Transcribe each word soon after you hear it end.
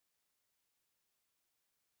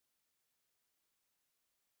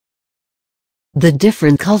The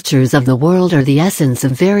different cultures of the world are the essence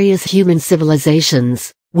of various human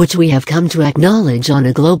civilizations, which we have come to acknowledge on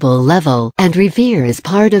a global level and revere as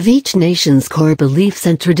part of each nation's core beliefs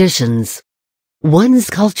and traditions. One's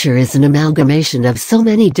culture is an amalgamation of so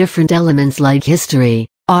many different elements like history,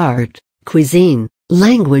 art, cuisine,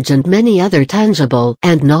 language and many other tangible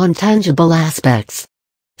and non-tangible aspects.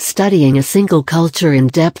 Studying a single culture in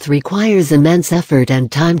depth requires immense effort and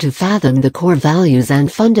time to fathom the core values and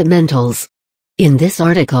fundamentals. In this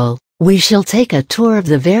article, we shall take a tour of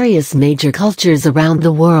the various major cultures around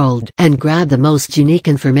the world and grab the most unique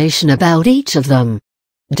information about each of them.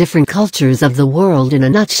 Different cultures of the world in a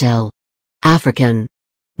nutshell. African.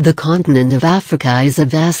 The continent of Africa is a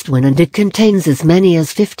vast one and it contains as many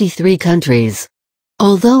as 53 countries.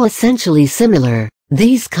 Although essentially similar,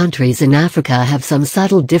 these countries in Africa have some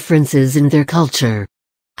subtle differences in their culture.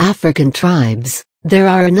 African tribes. There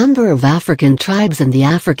are a number of African tribes in the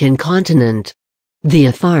African continent. The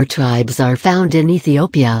Afar tribes are found in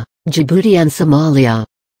Ethiopia, Djibouti and Somalia.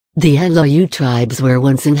 The Eloyu tribes were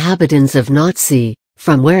once inhabitants of Nautsi,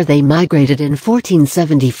 from where they migrated in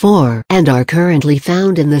 1474 and are currently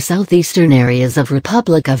found in the southeastern areas of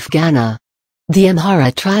Republic of Ghana. The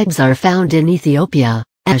Amhara tribes are found in Ethiopia,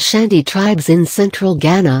 Ashanti tribes in central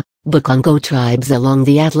Ghana, Bakongo tribes along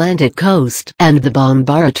the Atlantic coast, and the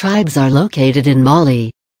Bambara tribes are located in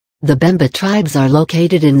Mali. The Bemba tribes are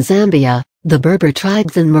located in Zambia, the Berber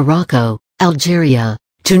tribes in Morocco, Algeria,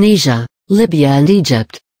 Tunisia, Libya and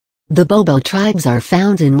Egypt. The Bobo tribes are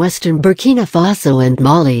found in western Burkina Faso and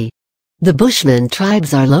Mali. The Bushman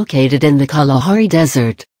tribes are located in the Kalahari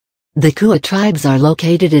Desert. The Kua tribes are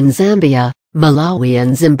located in Zambia, Malawi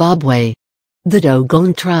and Zimbabwe. The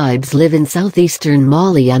Dogon tribes live in southeastern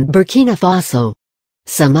Mali and Burkina Faso.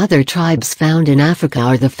 Some other tribes found in Africa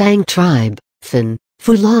are the Fang tribe, Fin,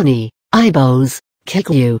 Fulani, Ibos,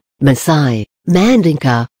 Kikuyu, Maasai,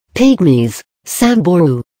 Mandinka, Pygmies,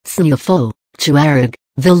 Samburu, Snuafo, Tuareg,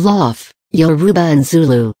 Wolof, Yoruba and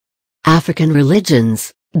Zulu. African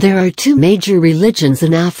religions. There are two major religions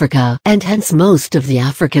in Africa and hence most of the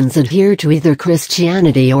Africans adhere to either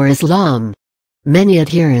Christianity or Islam. Many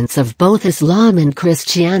adherents of both Islam and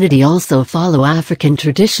Christianity also follow African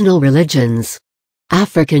traditional religions.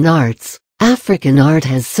 African arts. African art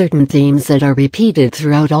has certain themes that are repeated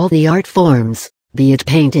throughout all the art forms, be it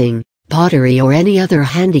painting, pottery or any other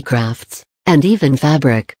handicrafts, and even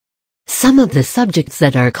fabric. Some of the subjects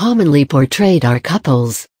that are commonly portrayed are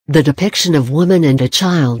couples, the depiction of woman and a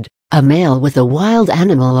child, a male with a wild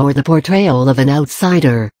animal or the portrayal of an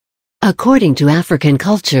outsider. According to African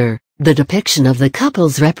culture, the depiction of the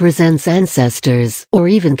couples represents ancestors or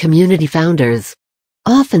even community founders.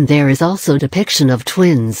 Often there is also depiction of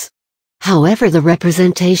twins. However, the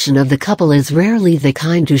representation of the couple is rarely the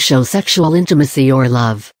kind to show sexual intimacy or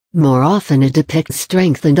love. More often it depicts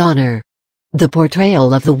strength and honor. The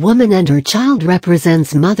portrayal of the woman and her child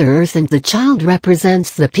represents Mother Earth and the child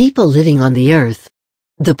represents the people living on the earth.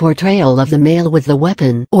 The portrayal of the male with the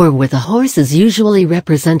weapon or with a horse is usually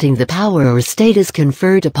representing the power or status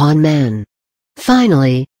conferred upon man.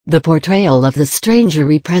 Finally, the portrayal of the stranger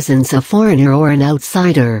represents a foreigner or an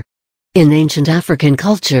outsider. In ancient African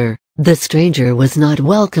culture, the stranger was not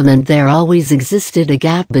welcome and there always existed a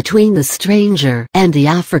gap between the stranger and the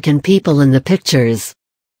African people in the pictures.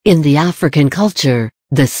 In the African culture,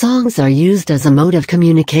 the songs are used as a mode of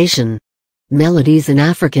communication. Melodies in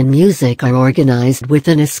African music are organized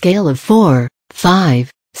within a scale of 4,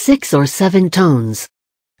 5, 6 or 7 tones.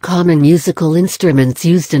 Common musical instruments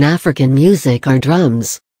used in African music are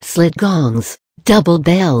drums, slit gongs, double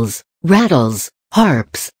bells, rattles,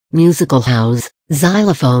 harps, musical house,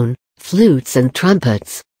 xylophone, flutes and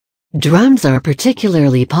trumpets. Drums are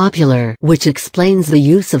particularly popular, which explains the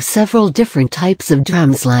use of several different types of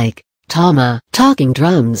drums like tama, talking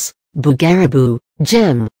drums, bugarabu,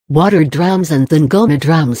 djem, water drums and ngoma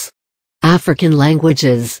drums. African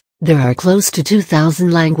languages. There are close to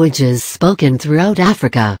 2,000 languages spoken throughout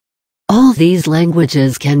Africa. All these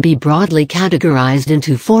languages can be broadly categorized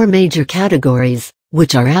into 4 major categories,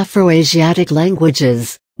 which are Afro-Asiatic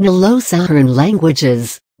languages, Nilo-Saharan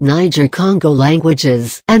languages, Niger-Congo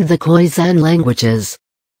languages, and the Khoisan languages.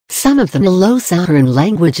 Some of the Nilo-Saharan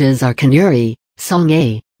languages are Kanuri,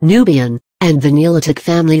 Songhay, Nubian, and the Nilotic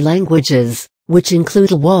family languages, which include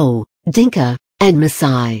Luo, Dinka, and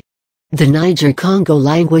Maasai. The Niger-Congo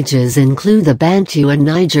languages include the Bantu and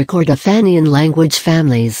Niger-Kordofanian language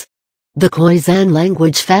families. The Khoisan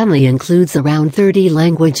language family includes around 30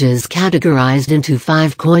 languages categorized into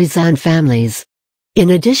 5 Khoisan families.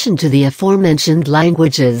 In addition to the aforementioned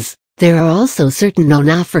languages, there are also certain known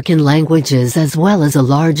African languages as well as a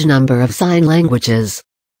large number of sign languages.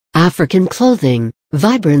 African clothing.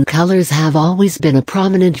 Vibrant colors have always been a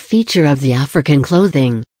prominent feature of the African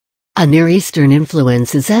clothing. A Near Eastern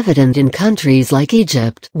influence is evident in countries like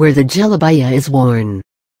Egypt, where the jellabiyah is worn.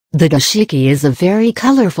 The dashiki is a very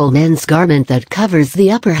colorful men's garment that covers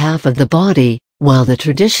the upper half of the body, while the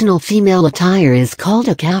traditional female attire is called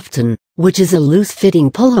a kaftan, which is a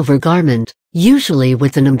loose-fitting pullover garment, usually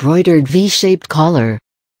with an embroidered V-shaped collar.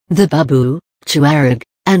 The babu, tuareg,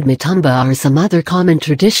 and mitumba are some other common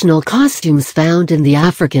traditional costumes found in the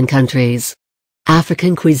African countries.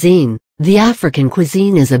 African cuisine. The African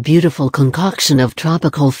cuisine is a beautiful concoction of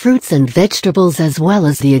tropical fruits and vegetables as well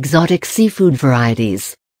as the exotic seafood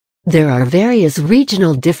varieties. There are various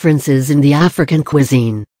regional differences in the African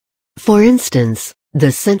cuisine. For instance,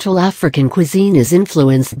 the Central African cuisine is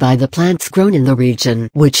influenced by the plants grown in the region,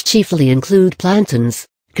 which chiefly include plantains,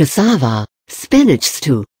 cassava, spinach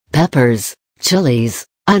stew, peppers, chilies,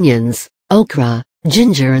 onions, okra,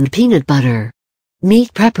 ginger and peanut butter.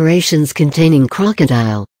 Meat preparations containing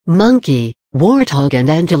crocodile, monkey, warthog and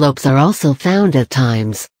antelopes are also found at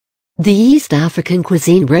times. The East African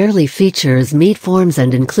cuisine rarely features meat forms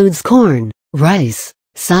and includes corn, rice,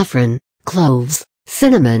 saffron, cloves,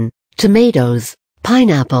 cinnamon, tomatoes,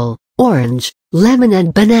 pineapple, orange, lemon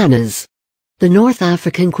and bananas. The North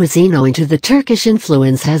African cuisine, owing to the Turkish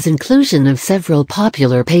influence, has inclusion of several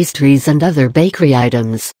popular pastries and other bakery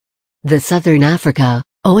items. The Southern Africa,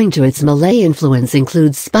 owing to its Malay influence,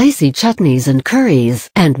 includes spicy chutneys and curries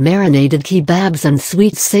and marinated kebabs and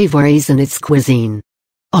sweet savories in its cuisine.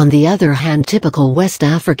 On the other hand, typical West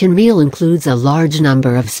African meal includes a large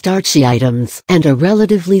number of starchy items and a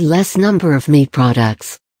relatively less number of meat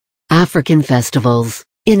products. African festivals.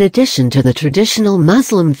 In addition to the traditional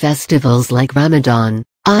Muslim festivals like Ramadan,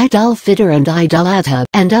 Eid al-Fitr and Eid al-Adha,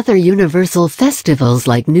 and other universal festivals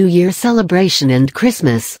like New Year celebration and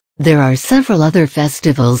Christmas, there are several other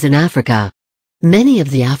festivals in Africa. Many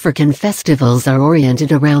of the African festivals are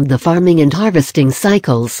oriented around the farming and harvesting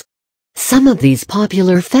cycles. Some of these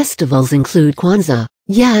popular festivals include Kwanzaa,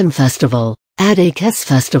 Yam Festival, Adakes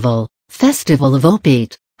Festival, Festival of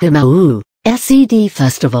Opit, Himau, Sed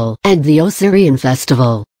Festival, and the Osirian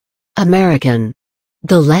Festival. American.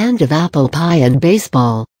 The land of apple pie and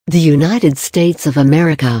baseball, the United States of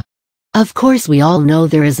America. Of course, we all know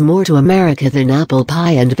there is more to America than apple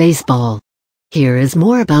pie and baseball. Here is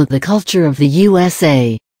more about the culture of the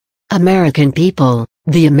USA. American people.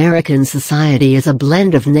 The American society is a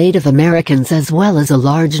blend of Native Americans as well as a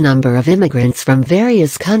large number of immigrants from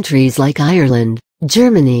various countries like Ireland,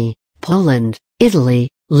 Germany, Poland, Italy,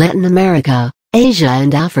 Latin America, Asia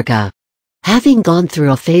and Africa. Having gone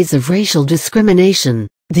through a phase of racial discrimination,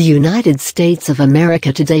 the United States of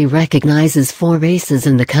America today recognizes 4 races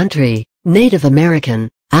in the country: Native American,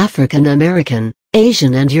 African American,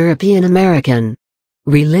 Asian and European American.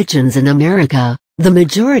 Religions in America. The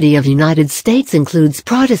majority of United States includes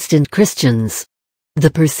Protestant Christians.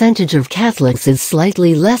 The percentage of Catholics is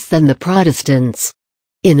slightly less than the Protestants.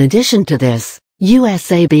 In addition to this,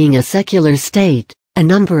 USA being a secular state, a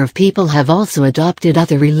number of people have also adopted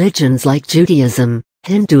other religions like Judaism,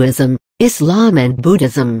 Hinduism, Islam and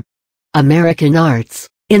Buddhism. American arts.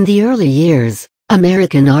 In the early years,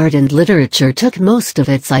 American art and literature took most of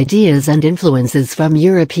its ideas and influences from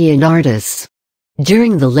European artists.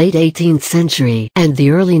 During the late 18th century and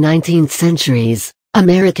the early 19th centuries,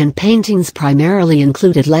 American paintings primarily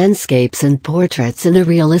included landscapes and portraits in a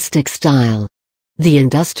realistic style. The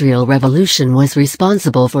Industrial Revolution was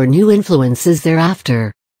responsible for new influences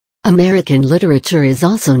thereafter. American literature is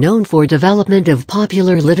also known for development of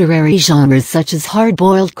popular literary genres such as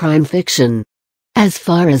hard-boiled crime fiction. As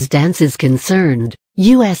far as dance is concerned,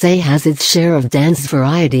 USA has its share of dance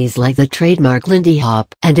varieties like the trademark Lindy Hop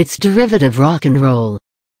and its derivative rock and roll.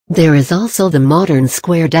 There is also the modern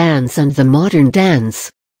square dance and the modern dance.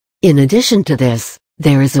 In addition to this,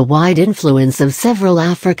 there is a wide influence of several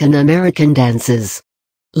African American dances.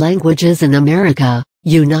 Languages in America.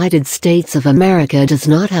 United States of America does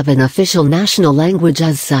not have an official national language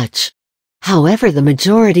as such. However, the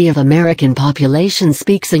majority of American population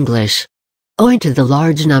speaks English. Owing to the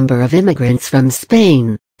large number of immigrants from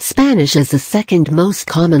Spain, Spanish is the second most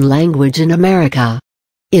common language in America.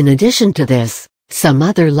 In addition to this, some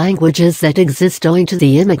other languages that exist owing to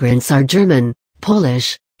the immigrants are German,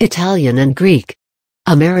 Polish, Italian and Greek.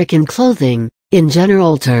 American clothing. In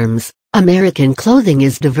general terms, American clothing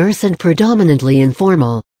is diverse and predominantly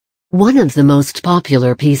informal. One of the most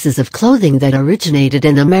popular pieces of clothing that originated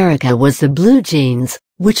in America was the blue jeans,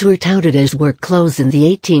 which were touted as work clothes in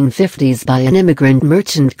the 1850s by an immigrant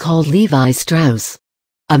merchant called Levi Strauss.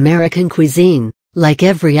 American cuisine. Like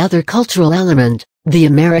every other cultural element, the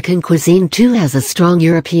American cuisine too has a strong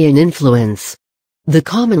European influence. The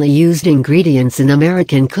commonly used ingredients in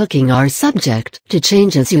American cooking are subject to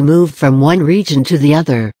change as you move from one region to the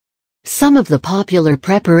other. Some of the popular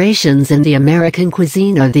preparations in the American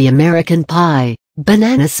cuisine are the American pie,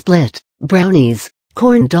 banana split, brownies,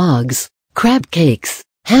 corn dogs, crab cakes,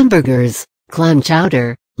 hamburgers, clam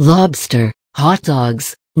chowder, lobster, hot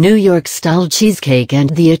dogs, New York-style cheesecake and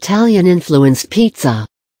the Italian-influenced pizza.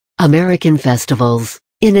 American festivals.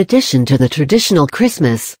 In addition to the traditional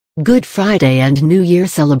Christmas, Good Friday and New Year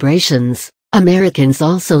celebrations, Americans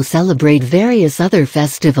also celebrate various other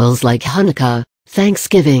festivals like Hanukkah,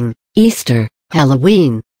 Thanksgiving, Easter,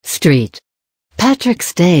 Halloween, St.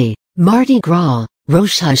 Patrick's Day, Mardi Gras,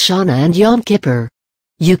 Rosh Hashanah and Yom Kippur.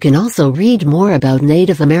 You can also read more about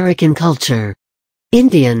Native American culture.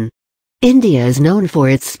 Indian. India is known for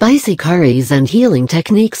its spicy curries and healing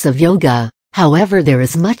techniques of yoga. However, there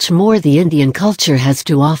is much more the Indian culture has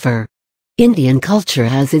to offer. Indian culture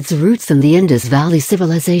has its roots in the Indus Valley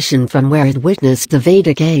civilization from where it witnessed the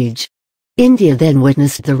Vedic age. India then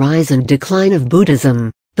witnessed the rise and decline of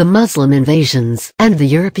Buddhism, the Muslim invasions, and the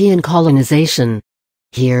European colonization.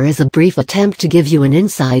 Here is a brief attempt to give you an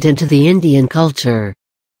insight into the Indian culture.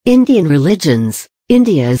 Indian religions.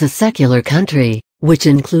 India is a secular country, which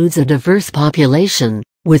includes a diverse population,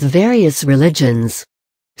 with various religions.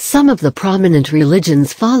 Some of the prominent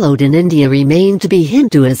religions followed in India remain to be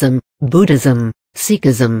Hinduism, Buddhism,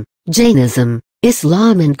 Sikhism, Jainism,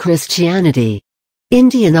 Islam and Christianity.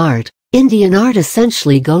 Indian art. Indian art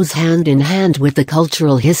essentially goes hand in hand with the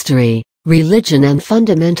cultural history, religion and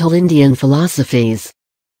fundamental Indian philosophies.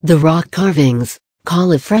 The rock carvings,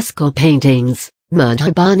 Kala fresco paintings,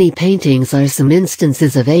 Madhubani paintings are some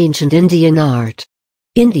instances of ancient Indian art.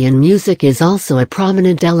 Indian music is also a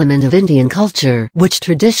prominent element of Indian culture, which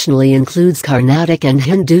traditionally includes Carnatic and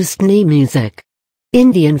Hindustani music.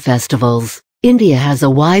 Indian festivals. India has a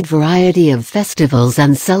wide variety of festivals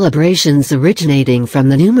and celebrations originating from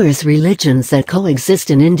the numerous religions that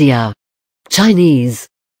coexist in India. Chinese.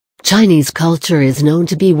 Chinese culture is known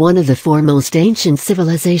to be one of the foremost ancient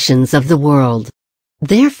civilizations of the world.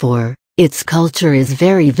 Therefore, its culture is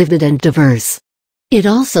very vivid and diverse. It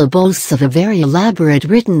also boasts of a very elaborate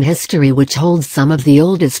written history which holds some of the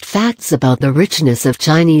oldest facts about the richness of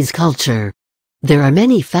Chinese culture. There are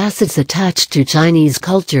many facets attached to Chinese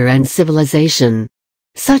culture and civilization,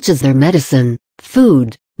 such as their medicine,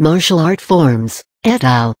 food, martial art forms, et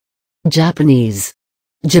al. Japanese.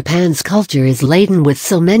 Japan's culture is laden with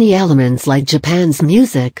so many elements like Japan's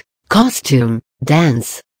music, costume,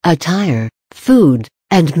 dance, attire, food,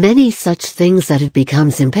 and many such things that it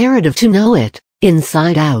becomes imperative to know it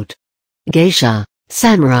inside out. Geisha,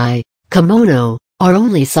 samurai, kimono, are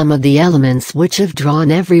only some of the elements which have drawn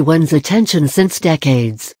everyone's attention since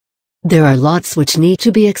decades. There are lots which need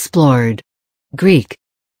to be explored. Greek.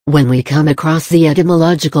 When we come across the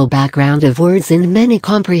etymological background of words in many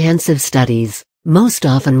comprehensive studies, most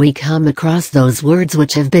often we come across those words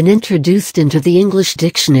which have been introduced into the English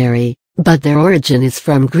dictionary, but their origin is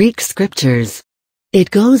from Greek scriptures. It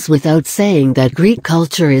goes without saying that Greek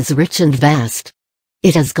culture is rich and vast.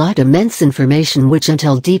 It has got immense information which,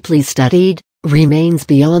 until deeply studied, remains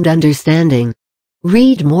beyond understanding.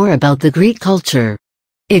 Read more about the Greek culture.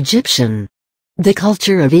 Egyptian. The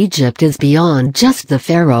culture of Egypt is beyond just the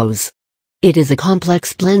pharaohs. It is a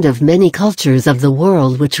complex blend of many cultures of the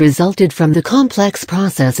world which resulted from the complex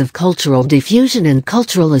process of cultural diffusion and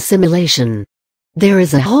cultural assimilation. There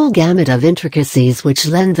is a whole gamut of intricacies which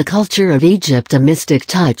lend the culture of Egypt a mystic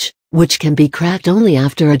touch, which can be cracked only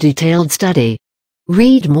after a detailed study.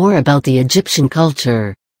 Read more about the Egyptian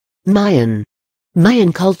culture. Mayan.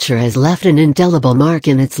 Mayan culture has left an indelible mark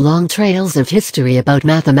in its long trails of history about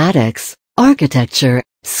mathematics, architecture,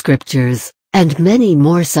 scriptures, and many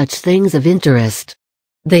more such things of interest.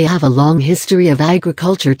 They have a long history of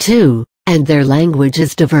agriculture too, and their language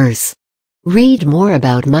is diverse. Read more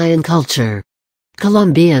about Mayan culture.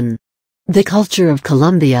 Colombian. The culture of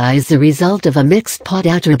Colombia is the result of a mixed pot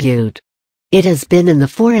attribute. It has been in the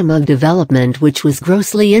forum of development which was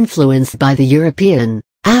grossly influenced by the European,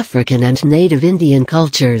 African and native Indian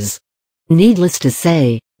cultures. Needless to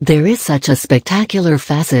say, there is such a spectacular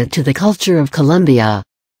facet to the culture of Colombia.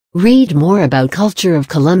 Read more about culture of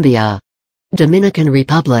Colombia. Dominican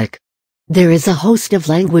Republic. There is a host of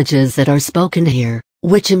languages that are spoken here,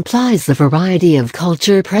 which implies the variety of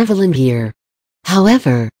culture prevalent here.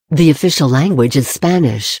 However, the official language is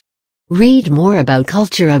Spanish. Read more about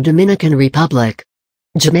culture of Dominican Republic.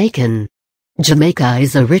 Jamaican. Jamaica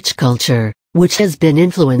is a rich culture, which has been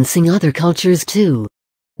influencing other cultures too.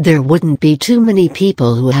 There wouldn't be too many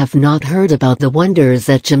people who have not heard about the wonders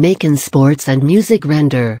that Jamaican sports and music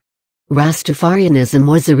render. Rastafarianism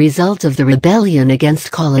was a result of the rebellion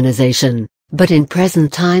against colonization, but in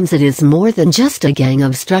present times it is more than just a gang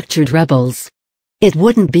of structured rebels. It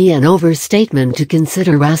wouldn't be an overstatement to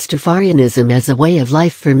consider Rastafarianism as a way of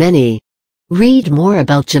life for many. Read more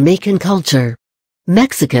about Jamaican culture.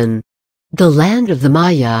 Mexican. The land of the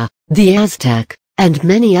Maya, the Aztec, and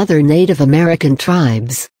many other Native American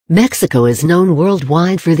tribes, Mexico is known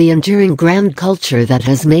worldwide for the enduring grand culture that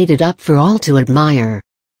has made it up for all to admire.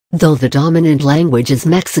 Though the dominant language is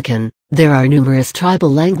Mexican, there are numerous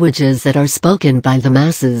tribal languages that are spoken by the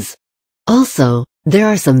masses. Also, there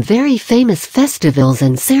are some very famous festivals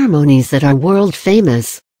and ceremonies that are world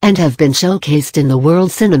famous, and have been showcased in the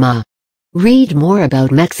world cinema. Read more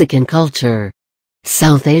about Mexican culture.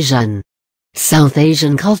 South Asian. South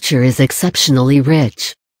Asian culture is exceptionally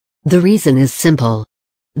rich. The reason is simple.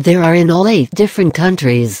 There are in all 8 different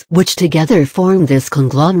countries which together form this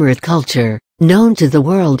conglomerate culture, known to the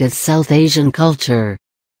world as South Asian culture.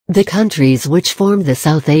 The countries which form the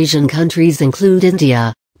South Asian countries include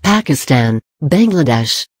India, Pakistan,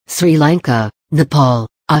 Bangladesh, Sri Lanka, Nepal,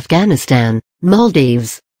 Afghanistan,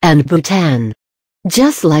 Maldives, and Bhutan.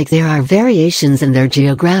 Just like there are variations in their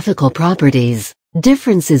geographical properties,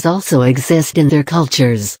 differences also exist in their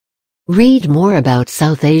cultures. Read more about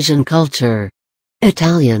South Asian culture.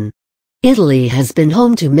 Italian. Italy has been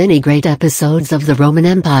home to many great episodes of the Roman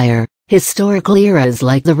Empire, historical eras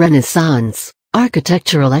like the Renaissance,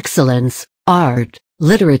 architectural excellence, art,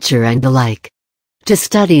 literature and the like. To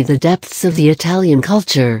study the depths of the Italian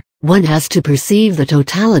culture, one has to perceive the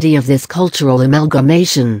totality of this cultural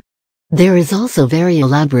amalgamation. There is also very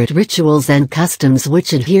elaborate rituals and customs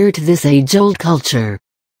which adhere to this age-old culture.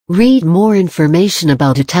 Read more information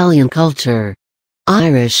about Italian culture.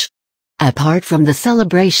 Irish. Apart from the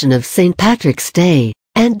celebration of St. Patrick's Day,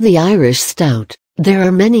 and the Irish Stout, there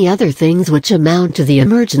are many other things which amount to the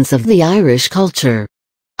emergence of the Irish culture.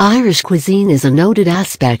 Irish cuisine is a noted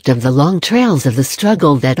aspect of the long trails of the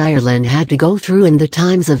struggle that Ireland had to go through in the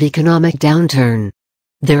times of economic downturn.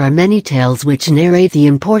 There are many tales which narrate the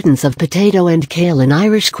importance of potato and kale in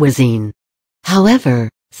Irish cuisine. However,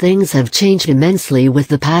 things have changed immensely with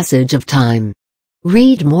the passage of time.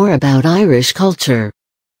 Read more about Irish culture.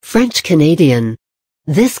 French Canadian.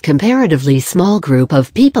 This comparatively small group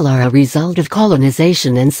of people are a result of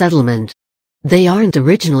colonization and settlement. They aren't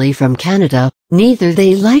originally from Canada, neither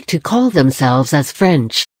they like to call themselves as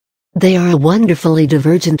French. They are a wonderfully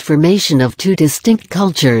divergent formation of 2 distinct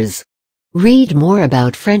cultures. Read more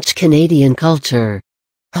about French Canadian culture.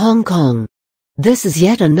 Hong Kong. This is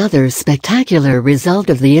yet another spectacular result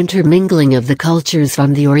of the intermingling of the cultures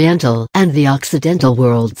from the Oriental and the Occidental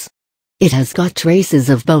worlds. It has got traces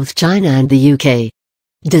of both China and the UK.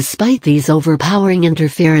 Despite these overpowering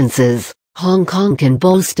interferences, Hong Kong can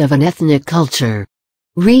boast of an ethnic culture.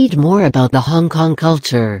 Read more about the Hong Kong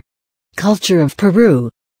culture. Culture of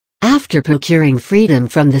Peru. After procuring freedom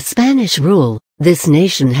from the Spanish rule, this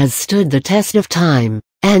nation has stood the test of time,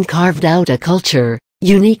 and carved out a culture,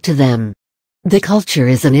 unique to them. The culture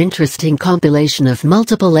is an interesting compilation of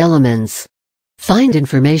multiple elements. Find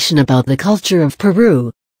information about the culture of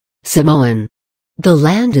Peru. Samoan. The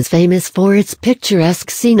land is famous for its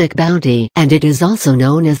picturesque scenic bounty, and it is also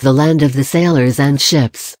known as the land of the sailors and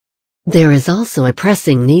ships. There is also a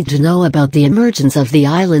pressing need to know about the emergence of the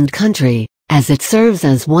island country, as it serves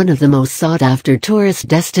as one of the most sought-after tourist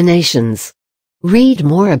destinations. Read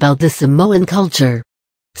more about the Samoan culture.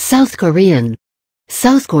 South Korean.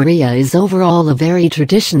 South Korea is overall a very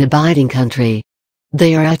tradition-abiding country.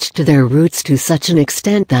 They are etched to their roots to such an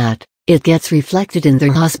extent that it gets reflected in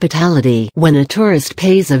their hospitality when a tourist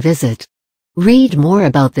pays a visit. Read more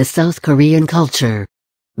about the South Korean culture.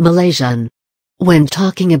 Malaysian. When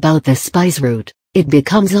talking about the spice route, it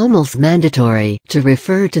becomes almost mandatory to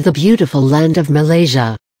refer to the beautiful land of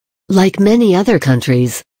Malaysia. Like many other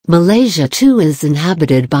countries, Malaysia too is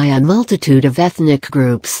inhabited by a multitude of ethnic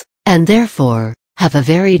groups, and therefore, have a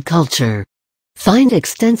varied culture. Find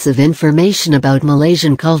extensive information about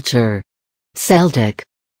Malaysian culture. Celtic.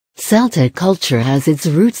 Celtic culture has its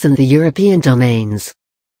roots in the European domains.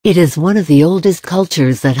 It is one of the oldest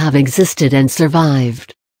cultures that have existed and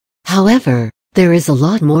survived. However, there is a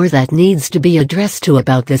lot more that needs to be addressed to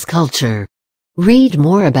about this culture. Read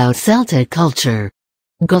more about Celtic culture.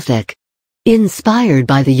 Gothic. Inspired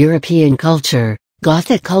by the European culture,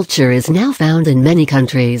 Gothic culture is now found in many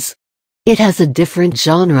countries. It has a different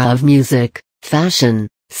genre of music, fashion,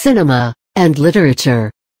 cinema, and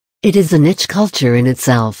literature. It is a niche culture in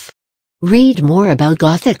itself. Read more about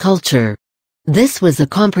Gothic culture. This was a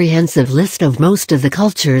comprehensive list of most of the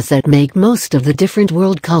cultures that make most of the different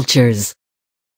world cultures.